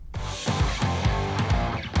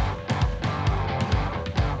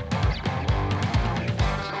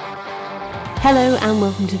Hello and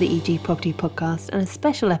welcome to the EG Property Podcast and a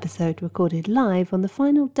special episode recorded live on the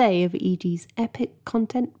final day of EG's epic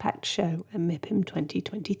content-packed show at MIPIM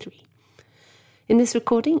 2023. In this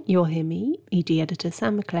recording, you'll hear me, EG editor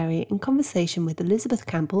Sam McClary, in conversation with Elizabeth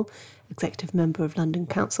Campbell, Executive Member of London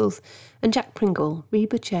Councils, and Jack Pringle,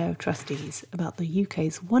 RIBA Chair of Trustees, about the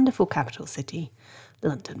UK's wonderful capital city,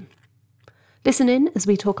 London. Listen in as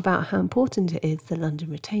we talk about how important it is that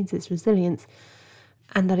London retains its resilience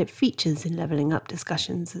and that it features in levelling up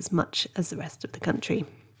discussions as much as the rest of the country.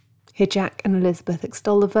 Hear Jack and Elizabeth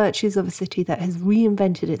extol the virtues of a city that has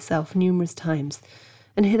reinvented itself numerous times,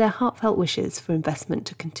 and hear their heartfelt wishes for investment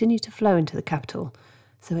to continue to flow into the capital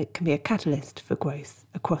so it can be a catalyst for growth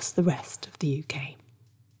across the rest of the UK.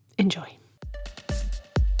 Enjoy.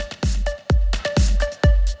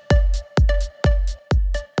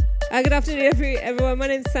 Good afternoon, everyone. My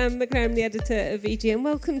name's Sam McClary, I'm the editor of EG, and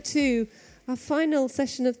welcome to our final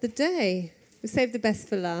session of the day. We saved the best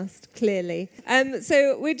for last, clearly.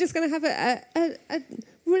 So we're just going to have a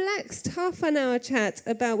relaxed half an hour chat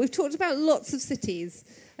about... We've talked about lots of cities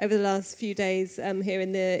over the last few days here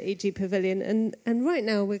in the EG Pavilion, and right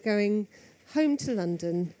now we're going home to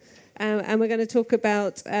London. And we're going to talk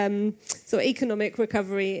about sort of economic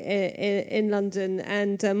recovery in London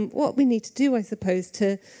and what we need to do, I suppose,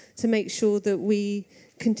 to make sure that we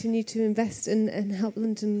continue to invest and help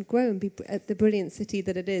London grow and be the brilliant city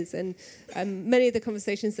that it is. And many of the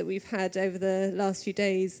conversations that we've had over the last few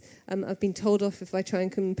days, I've been told off if I try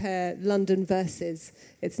and compare London versus.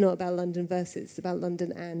 It's not about London versus, it's about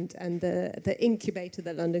London and the incubator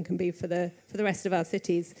that London can be for the rest of our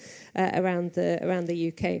cities around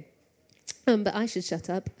the UK. But I should shut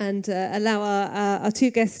up and allow our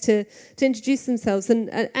two guests to introduce themselves.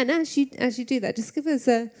 And as you do that, just give us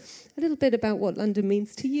a little bit about what London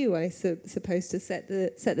means to you, I suppose, to set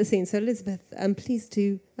the scene. So, Elizabeth, please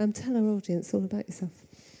do tell our audience all about yourself.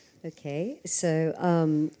 Okay, so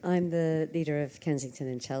I'm the leader of Kensington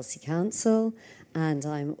and Chelsea Council, and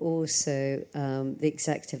I'm also the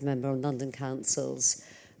executive member on London Councils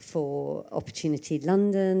for Opportunity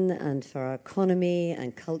London and for our economy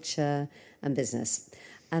and culture and business.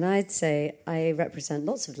 And I'd say I represent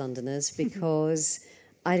lots of Londoners because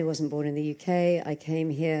I wasn't born in the UK. I came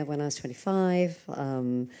here when I was 25.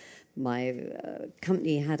 My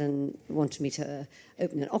company hadn't wanted me to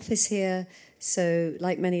open an office here. So,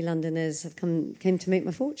 like many Londoners, I've came to make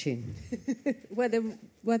my fortune. Were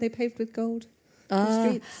they paved with gold?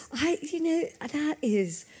 The streets? That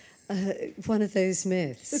is one of those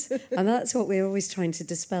myths. And that's what we're always trying to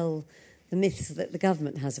dispel, the myths that the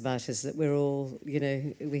government has about us, that we're all,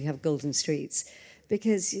 we have golden streets.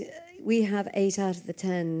 Because we have 8 out of the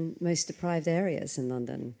 10 most deprived areas in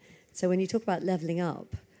London. So when you talk about levelling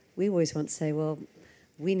up, we always want to say, well,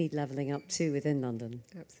 we need levelling up too within London.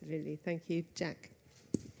 Absolutely. Thank you. Jack.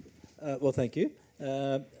 Well, thank you.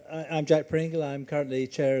 I'm Jack Pringle. I'm currently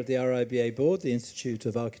chair of the RIBA board, the Institute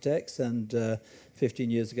of Architects, and 15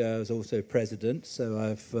 years ago I was also president, so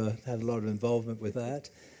I've had a lot of involvement with that.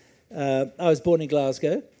 I was born in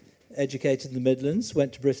Glasgow, educated in the Midlands,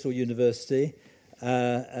 went to Bristol University,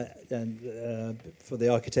 and for the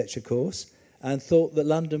architecture course, and thought that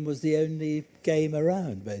London was the only game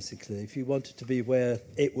around, basically. If you wanted to be where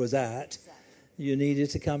it was at, you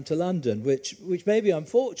needed to come to London, which may be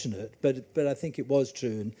unfortunate, but I think it was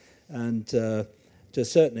true, and to a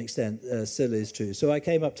certain extent still is true. So I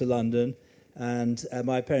came up to London, and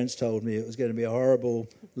my parents told me it was going to be a horrible,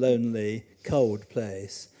 lonely, cold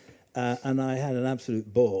place, and I had an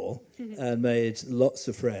absolute ball and made lots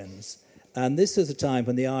of friends. And this was a time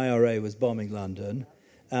when the IRA was bombing London,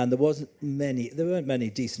 and there weren't many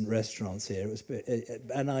decent restaurants here.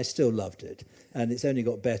 And I still loved it. And it's only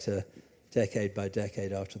got better decade by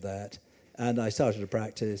decade after that. And I started a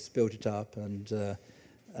practice, built it up, and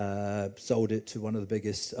sold it to one of the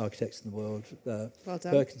biggest architects in the world, Well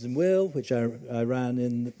done. Perkins and Will, which I ran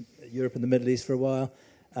in Europe and the Middle East for a while,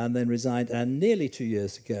 and then resigned. And nearly 2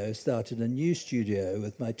 years ago, started a new studio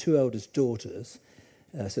with my 2 eldest daughters.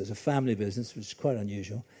 So it's a family business, which is quite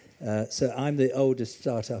unusual. So I'm the oldest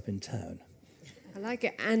startup in town. I like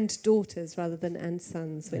it, and daughters rather than and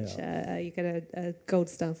sons, which you get a gold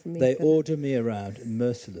star from me. They order me around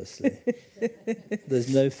mercilessly.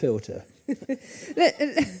 There's no filter.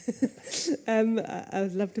 I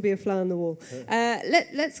would love to be a fly on the wall.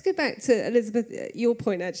 Let's go back to Elizabeth, your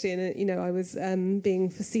point actually, and I was being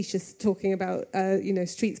facetious talking about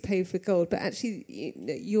streets paved with gold, but actually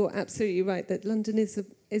you're absolutely right that London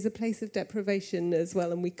is a place of deprivation as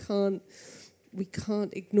well, and we can't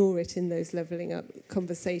ignore it in those levelling up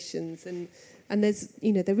conversations, and there's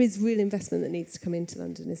there is real investment that needs to come into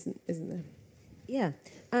London, isn't there? Yeah,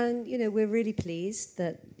 and we're really pleased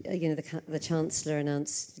that the Chancellor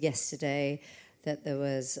announced yesterday that there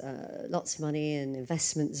was lots of money in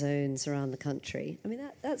investment zones around the country. I mean,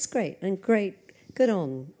 that's great, and good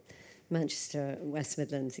on Manchester, West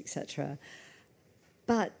Midlands, etc.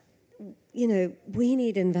 But we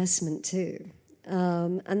need investment too,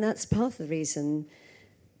 and that's part of the reason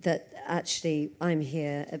that actually I'm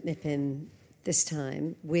here at MIPIM this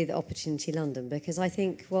time with Opportunity London, because I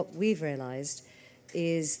think what we've realised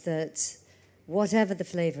is that whatever the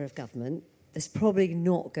flavour of government, there's probably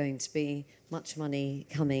not going to be much money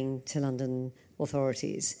coming to London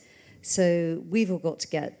authorities. So we've all got to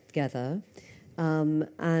get together,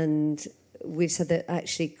 and we've said that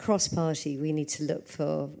actually cross-party we need to look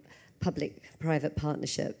for public-private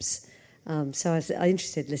partnerships. So I was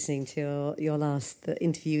interested listening to your last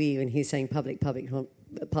interviewee when he was saying public-public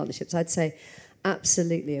partnerships. I'd say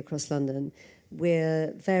absolutely across London.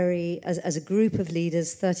 We're as a group of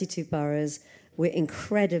leaders, 32 boroughs, we're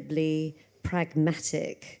incredibly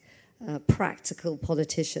pragmatic, practical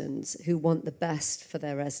politicians who want the best for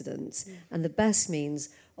their residents. Mm. And the best means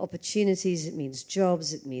opportunities, it means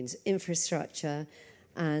jobs, it means infrastructure.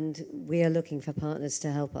 And we are looking for partners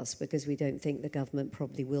to help us because we don't think the government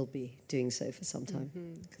probably will be doing so for some time.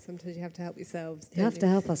 Mm-hmm. Sometimes you have to help yourselves. You have to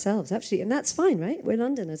help ourselves, absolutely. And that's fine, right? We're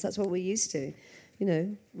Londoners. That's what we're used to.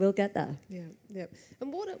 We'll get there. Yeah.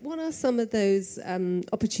 And what are some of those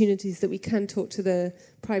opportunities that we can talk to the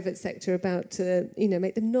private sector about to,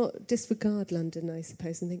 make them not disregard London, I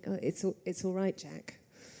suppose, and think, oh, it's all right, Jack?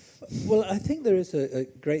 Well, I think there is a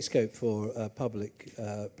great scope for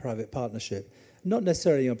public-private partnership. Not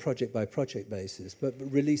necessarily on project-by-project basis, but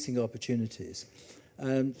releasing opportunities.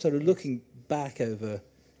 Sort of looking back over,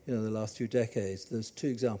 the last few decades, there's two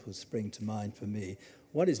examples spring to mind for me.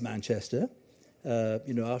 One is Manchester.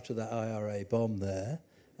 After that IRA bomb there,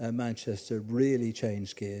 Manchester really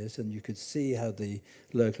changed gears, and you could see how the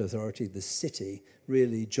local authority, the city,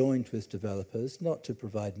 really joined with developers, not to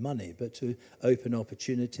provide money, but to open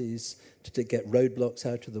opportunities, to get roadblocks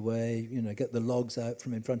out of the way, get the logs out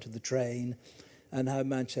from in front of the train, and how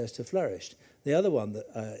Manchester flourished. The other one that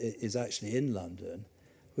is actually in London,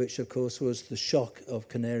 which of course was the shock of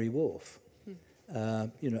Canary Wharf.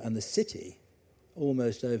 And the city,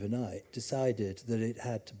 almost overnight, decided that it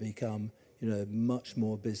had to become, much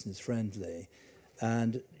more business friendly.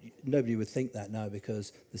 And nobody would think that now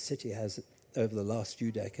because the city has, over the last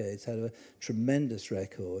few decades, had a tremendous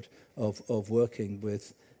record of working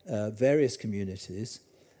with various communities,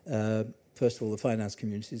 first of all the finance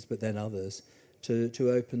communities, but then others, to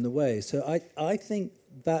open the way. So I think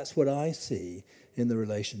that's what I see in the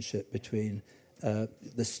relationship between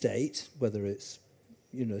the state, whether it's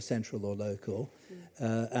central or local,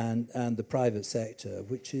 and the private sector,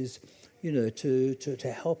 which is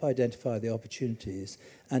to help identify the opportunities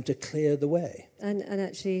and to clear the way. And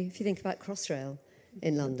actually, if you think about Crossrail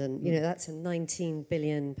in London, that's a £19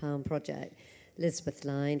 billion project. Elizabeth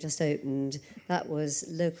Line just opened. That was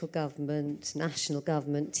local government, national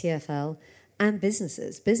government, TfL, and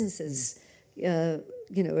businesses. Businesses, are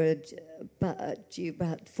due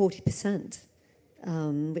about 40%,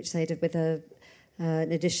 which they did with an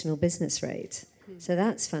additional business rate. So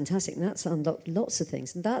that's fantastic, and that's unlocked lots of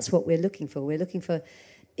things. And that's what we're looking for. We're looking for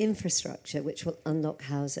infrastructure which will unlock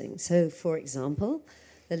housing. So, for example,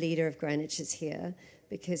 the leader of Greenwich is here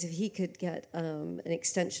because if he could get an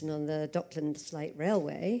extension on the Docklands Light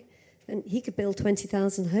Railway, then he could build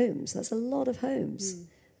 20,000 homes. That's a lot of homes.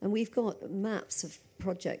 And we've got maps of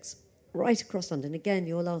projects right across London. Again,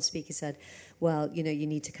 your last speaker said, well, you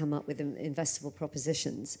need to come up with investable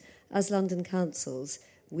propositions. As London councils,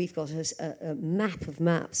 we've got a map of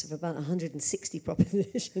maps of about 160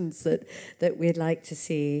 propositions that we'd like to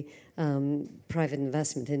see private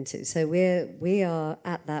investment into. So we are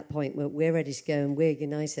at that point where we're ready to go and we're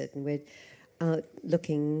united and we're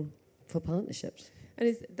looking for partnerships.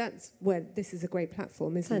 And that's where this is a great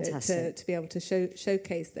platform, isn't it, to be able to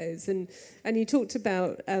showcase those. And you talked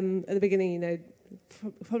about at the beginning,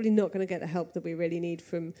 probably not going to get the help that we really need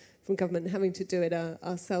from government, having to do it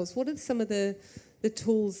ourselves. What are some of the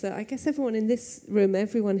tools that I guess everyone in this room,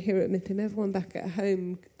 everyone here at MIPIM, everyone back at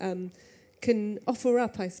home can offer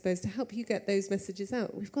up, I suppose, to help you get those messages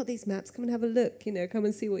out? We've got these maps. Come and have a look. Come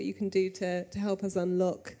and see what you can do to help us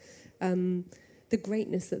unlock the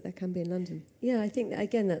greatness that there can be in London. Yeah, I think,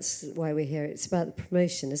 again, that's why we're here. It's about the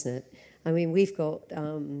promotion, isn't it? I mean, we've got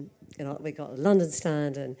we've got a London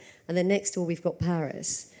stand, and then next door we've got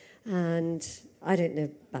Paris. And I don't know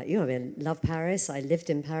about you. I mean, I love Paris. I lived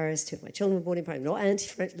in Paris. Two of my children were born in Paris. I'm not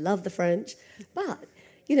anti-French. Love the French. But,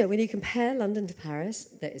 when you compare London to Paris,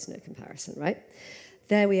 there is no comparison, right?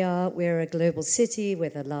 there we are. We're a global city. We're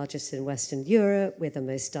the largest in Western Europe. We're the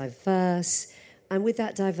most diverse. And with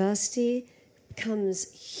that diversity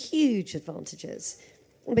comes huge advantages.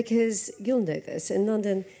 Because you'll know this, in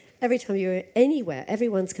London, every time you're anywhere,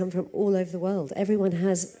 everyone's come from all over the world. Everyone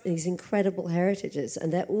has these incredible heritages,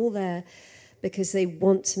 and they're all there because they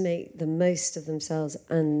want to make the most of themselves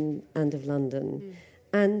and of London.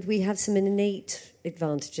 And we have some innate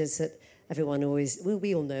advantages that everyone always, well,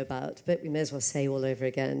 we all know about, but we may as well say all over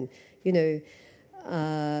again. You know,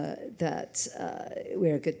 that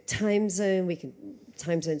we're a good time zone.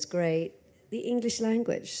 Time zone's great. The English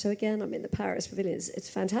language. So again, I'm in the Paris Pavilion. It's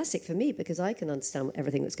fantastic for me because I can understand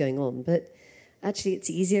everything that's going on. But actually, it's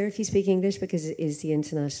easier if you speak English because it is the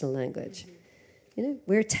international language. You know,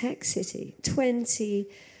 we're a tech city.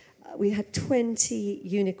 We had 20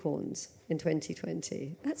 unicorns in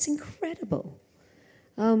 2020. That's incredible.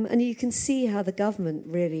 And you can see how the government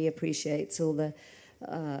really appreciates all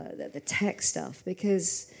the tech stuff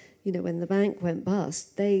because, you know, when the bank went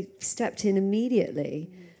bust, they stepped in immediately.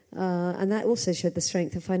 And that also showed the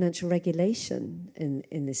strength of financial regulation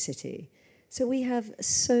in this city. So we have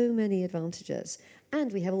so many advantages.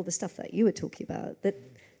 And we have all the stuff that you were talking about, that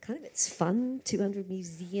kind of it's fun, 200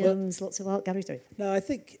 museums, lots of art galleries. No, I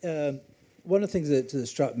think one of the things that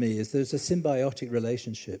struck me is there's a symbiotic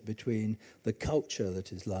relationship between the culture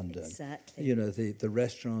that is London. Exactly. You know, the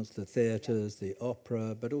restaurants, the theatres, the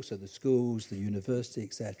opera, but also the schools, the university,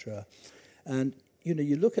 etc. And you know,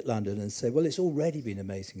 you look at London and say, well, it's already been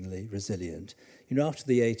amazingly resilient. You know, after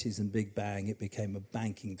the 80s and Big Bang, it became a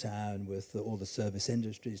banking town with all the service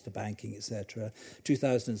industries, the banking, etc.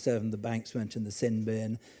 2007, the banks went in the sin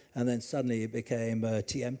bin, and then suddenly it became a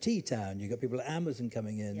TMT town. You got people at Amazon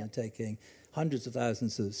coming in and taking hundreds of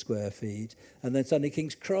thousands of square feet, and then suddenly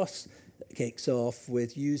King's Cross kicks off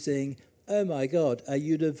with using, oh my God, a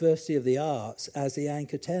University of the Arts as the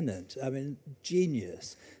anchor tenant. I mean,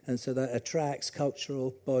 genius. And so that attracts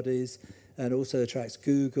cultural bodies and also attracts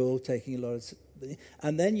Google, taking a lot of...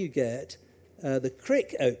 And then you get the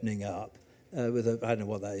Crick opening up with I don't know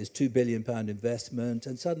what that is, £2 billion investment,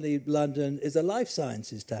 and suddenly London is a life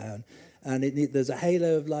sciences town. And there's a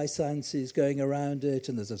halo of life sciences going around it,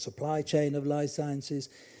 and there's a supply chain of life sciences.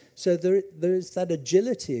 So there's that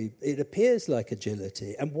agility. It appears like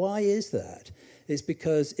agility. And why is that? It's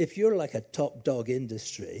because if you're like a top dog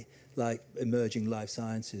industry, like emerging life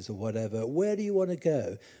sciences or whatever, where do you want to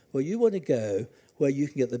go? Well, you want to go where you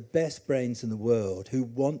can get the best brains in the world who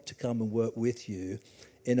want to come and work with you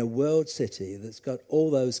in a world city that's got all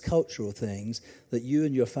those cultural things that you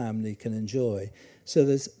and your family can enjoy. So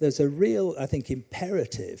there's a real, I think,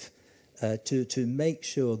 imperative to make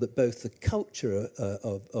sure that both the culture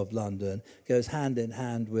of London goes hand in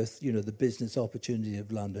hand with, you know, the business opportunity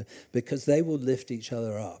of London, because they will lift each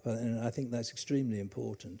other up, and I think that's extremely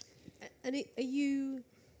important. And are you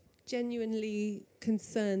genuinely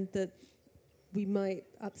concerned that we might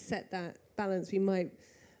upset that balance? We might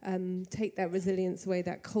take that resilience away,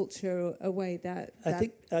 that culture away.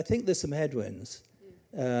 I think there's some headwinds.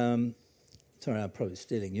 Sorry, I'm probably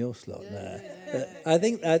stealing your slot there. But I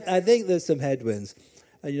think there's some headwinds.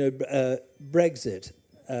 You know, Brexit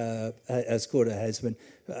has caught a headwind,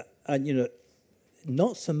 and you know,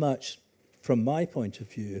 not so much from my point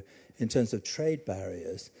of view in terms of trade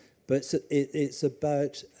barriers, but it's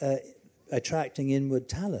about attracting inward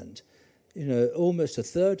talent. You know, almost a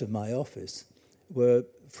third of my office were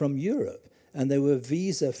from Europe, and they were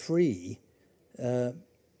visa-free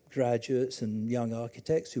graduates and young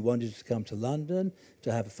architects who wanted to come to London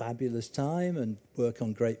to have a fabulous time and work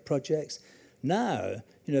on great projects. Now,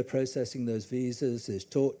 you know, processing those visas is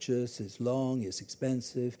torturous, it's long, it's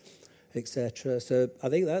expensive, etc. So I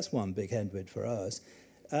think that's one big headwind for us.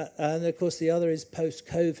 And of course, the other is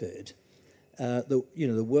post-COVID.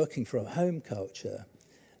 The working from home culture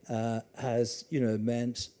has, you know,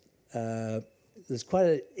 meant there's quite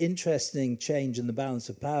an interesting change in the balance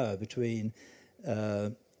of power between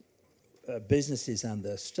businesses and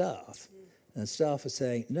their staff. And staff are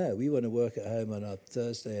saying, no, we want to work at home on a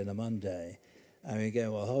Thursday and a Monday. And we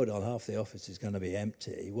go, well, hold on, half the office is going to be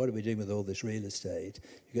empty. What are we doing with all this real estate?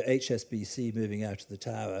 You've got HSBC moving out of the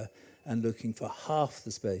tower and looking for half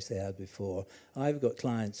the space they had before. I've got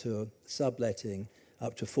clients who are subletting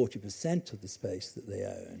up to 40% of the space that they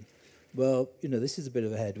own. Well, you know, this is a bit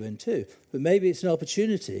of a headwind too. But maybe it's an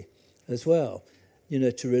opportunity as well, you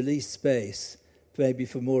know, to release space, maybe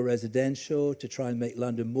for more residential, to try and make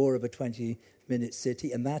London more of a 20-minute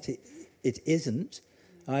city, and that it isn't.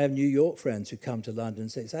 I have New York friends who come to London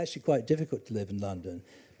and say it's actually quite difficult to live in London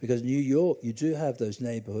Because in New York, you do have those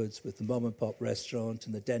neighbourhoods with the mom-and-pop restaurant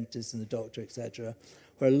and the dentist and the doctor, etc.,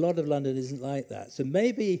 where a lot of London isn't like that. So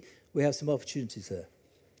maybe we have some opportunities there.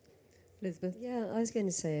 Elizabeth? Yeah, I was going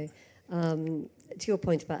to say, to your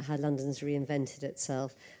point about how London's reinvented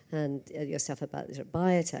itself and your stuff about sort of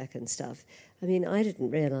biotech and stuff, I mean, I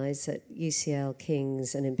didn't realise that UCL,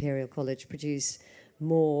 King's and Imperial College produce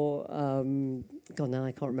more, now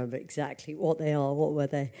I can't remember exactly what they are, what were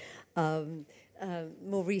they,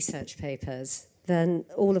 more research papers than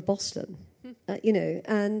all of Boston.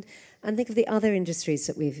 And think of the other industries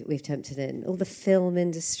that we've tempted in. All the film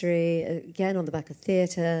industry, again on the back of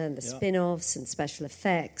theatre and the spin-offs and special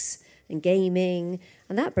effects and gaming,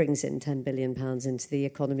 and that brings in £10 billion into the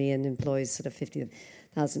economy and employs sort of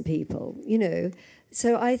 50,000 people.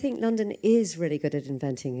 So I think London is really good at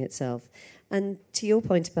inventing itself. And to your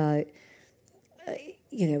point about,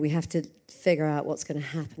 we have to figure out what's going to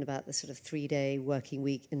happen about the sort of 3-day working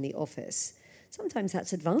week in the office. Sometimes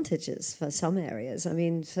that's advantages for some areas. I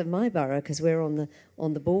mean, for my borough, because we're on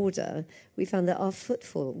the border, we found that our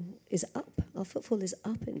footfall is up. Our footfall is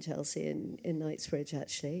up in Chelsea, in Knightsbridge,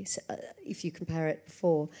 actually, so, if you compare it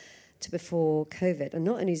before COVID. And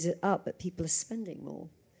not only is it up, but people are spending more.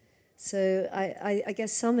 So I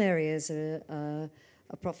guess some areas are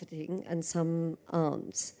profiting and some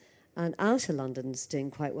aren't. And outer London's doing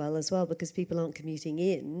quite well as well, because people aren't commuting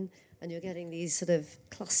in, and you're getting these sort of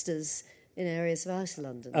clusters in areas of outer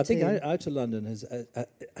London. I think outer London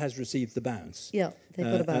has received the bounce. Yeah, they've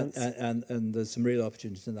got a bounce. And there's some real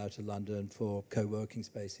opportunities in outer London for co-working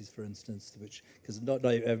spaces, for instance, because not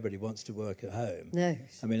everybody wants to work at home. No.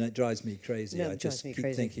 I mean, it drives me crazy. No, I just keep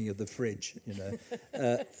crazy. thinking of the fridge,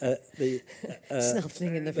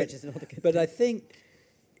 Snuffling in the fridge is not a good thing. But I think,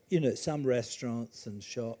 some restaurants and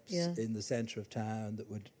shops in the centre of town that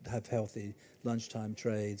would have healthy lunchtime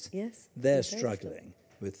trades, they're struggling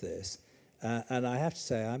with this. And I have to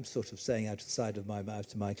say, I'm sort of saying out of the side of my mouth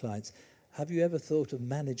to my clients, have you ever thought of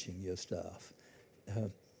managing your staff?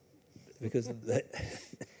 Because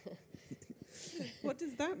What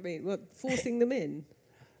does that mean? What, forcing them in?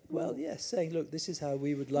 Well, yes, saying, look, this is how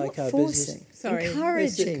we would like Not our forcing. business. Sorry,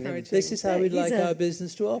 encouraging. This is how we'd like our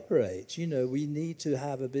business to operate. We need to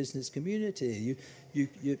have a business community. You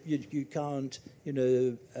can't,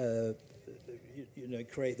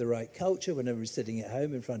 create the right culture whenever you're sitting at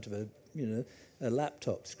home in front of a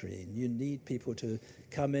laptop screen. You need people to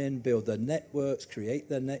come in, build their networks, create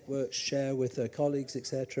their networks, share with their colleagues,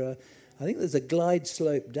 etc. I think there's a glide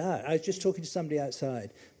slope down. I was just talking to somebody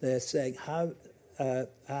outside. They're saying how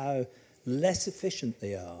less efficient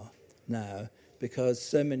they are now because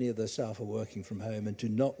so many of their staff are working from home and do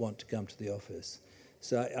not want to come to the office.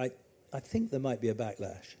 So I think there might be a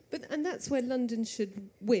backlash. And that's where London should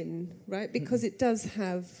win, right? Because it does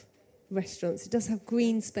have restaurants, it does have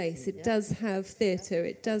green space, it does have theatre,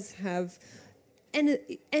 it does have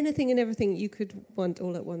anything and everything you could want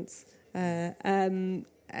all at once. And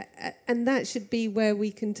that should be where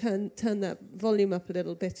we can turn that volume up a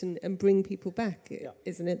little bit and bring people back,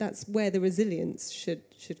 isn't it? That's where the resilience should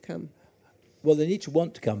come. Well, they need to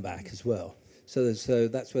want to come back as well. So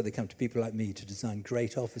that's where they come to people like me to design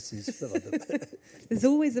great offices for them. There's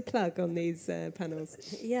always a plug on these panels.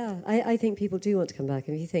 Yeah, I think people do want to come back.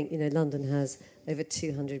 And if you think, London has over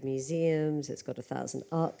 200 museums, it's got 1,000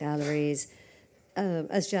 art galleries.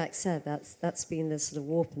 As Jack said, that's been the sort of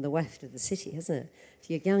warp and the weft of the city, hasn't it? If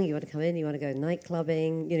you're young, you want to come in, you want to go night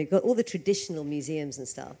clubbing, you've got all the traditional museums and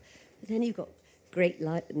stuff. But then you've got great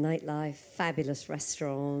nightlife, fabulous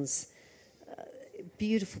restaurants,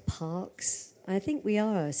 beautiful parks. I think we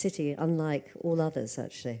are a city unlike all others,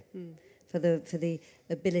 actually, for the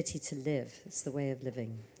ability to live. It's the way of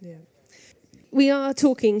living. Yeah. We are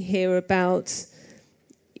talking here about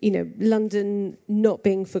London not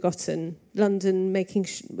being forgotten, London making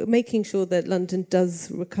sure that London does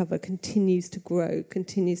recover, continues to grow,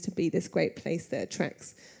 continues to be this great place that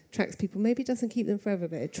attracts people. Maybe it doesn't keep them forever,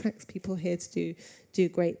 but it attracts people here to do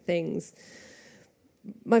great things.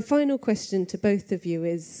 My final question to both of you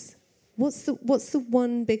is, what's the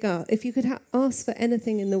one big ask? If you could ask for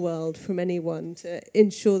anything in the world from anyone to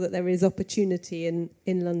ensure that there is opportunity in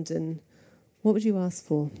London, what would you ask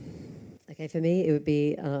for? Okay, for me, it would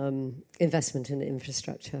be investment in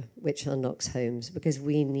infrastructure, which unlocks homes, because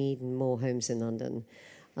we need more homes in London.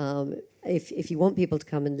 If you want people to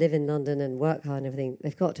come and live in London and work hard and everything,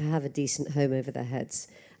 they've got to have a decent home over their heads,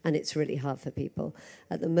 and it's really hard for people.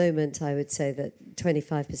 At the moment, I would say that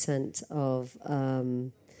 25% of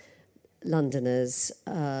Londoners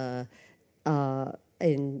are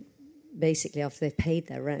in, basically after they've paid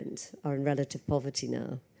their rent, are in relative poverty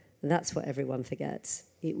now. And that's what everyone forgets.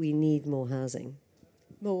 We need more housing.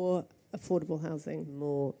 More affordable housing.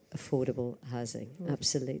 More affordable housing,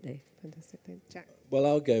 absolutely. Fantastic thing. Jack? Well,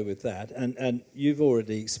 I'll go with that. And you've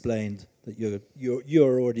already explained that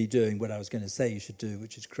you're already doing what I was going to say you should do,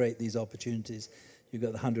 which is create these opportunities. You've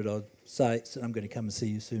got the 100-odd sites, and I'm going to come and see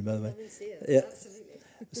you soon, by the way. Come and see us, yeah. absolutely.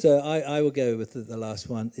 So I will go with the last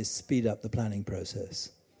one, is speed up the planning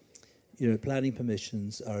process. Planning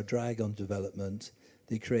permissions are a drag on development.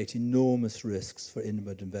 They create enormous risks for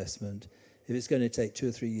inward investment. If it's going to take 2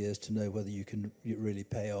 or 3 years to know whether you really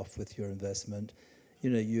pay off with your investment,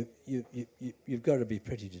 you've got to be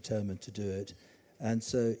pretty determined to do it. And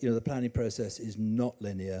so, the planning process is not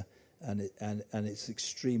linear, and it's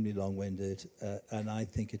extremely long-winded, and I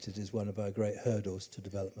think it is one of our great hurdles to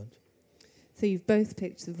development. So you've both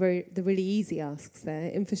picked the really easy asks there,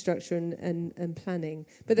 infrastructure and planning,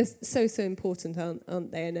 but they're so important,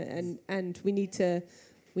 aren't they? And we need to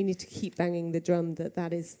keep banging the drum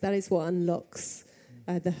that is what unlocks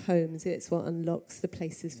the homes. It's what unlocks the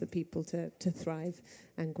places for people to thrive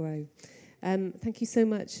and grow. Thank you so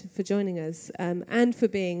much for joining us and for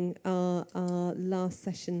being our last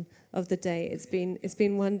session of the day. It's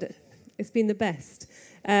been wonderful. It's been the best.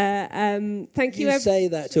 Thank you. You say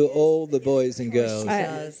that to all the boys and girls.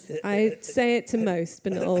 I say it to most,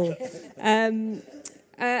 but not all.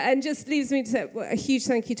 And just leaves me to say a huge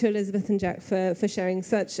thank you to Elizabeth and Jack for sharing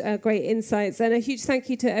such great insights, and a huge thank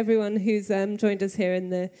you to everyone who's joined us here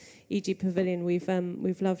in the EG Pavilion.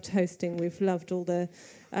 We've loved hosting. We've loved all the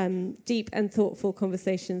deep and thoughtful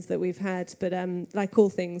conversations that we've had. But like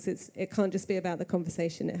all things, it can't just be about the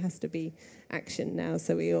conversation. It has to be action now.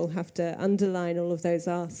 So we all have to underline all of those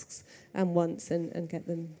asks and wants and get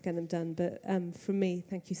them done. But from me,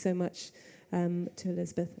 thank you so much to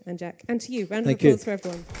Elizabeth and Jack, and to you. Round of applause for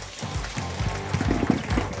everyone.